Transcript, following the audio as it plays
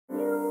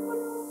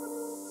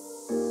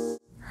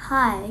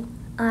Hi,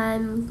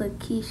 I'm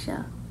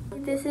Lakeisha.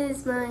 This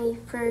is my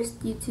first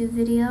YouTube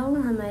video.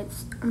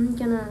 I'm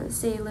gonna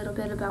say a little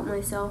bit about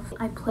myself.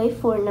 I play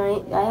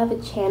Fortnite. I have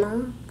a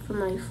channel for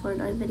my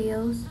Fortnite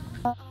videos.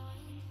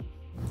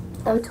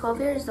 I'm 12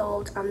 years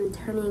old. I'm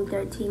turning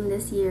 13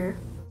 this year.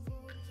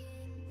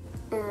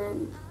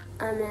 And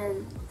I'm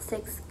in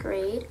 6th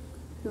grade,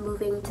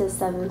 moving to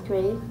 7th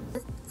grade.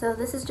 So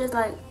this is just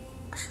like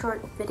a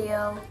short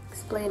video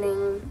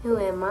explaining who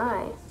am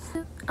I.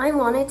 I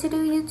wanted to do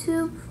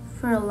YouTube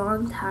for a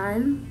long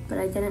time, but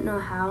I didn't know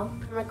how.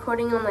 I'm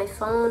recording on my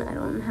phone. I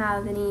don't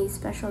have any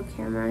special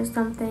camera or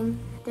something.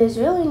 There's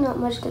really not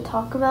much to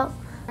talk about.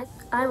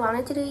 I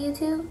wanted to do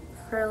YouTube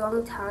for a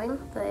long time,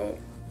 but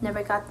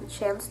never got the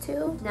chance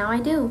to. Now I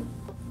do.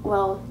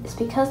 Well, it's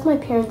because my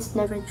parents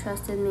never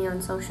trusted me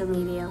on social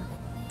media.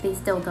 They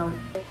still don't.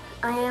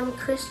 I am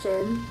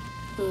Christian,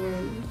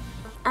 and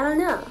I don't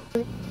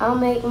know. I'll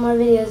make more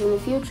videos in the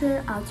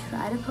future. I'll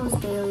try to post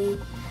daily.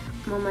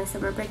 I'm on my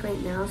summer break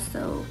right now,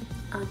 so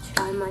I'll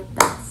try my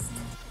best.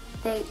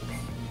 Thanks.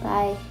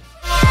 Bye.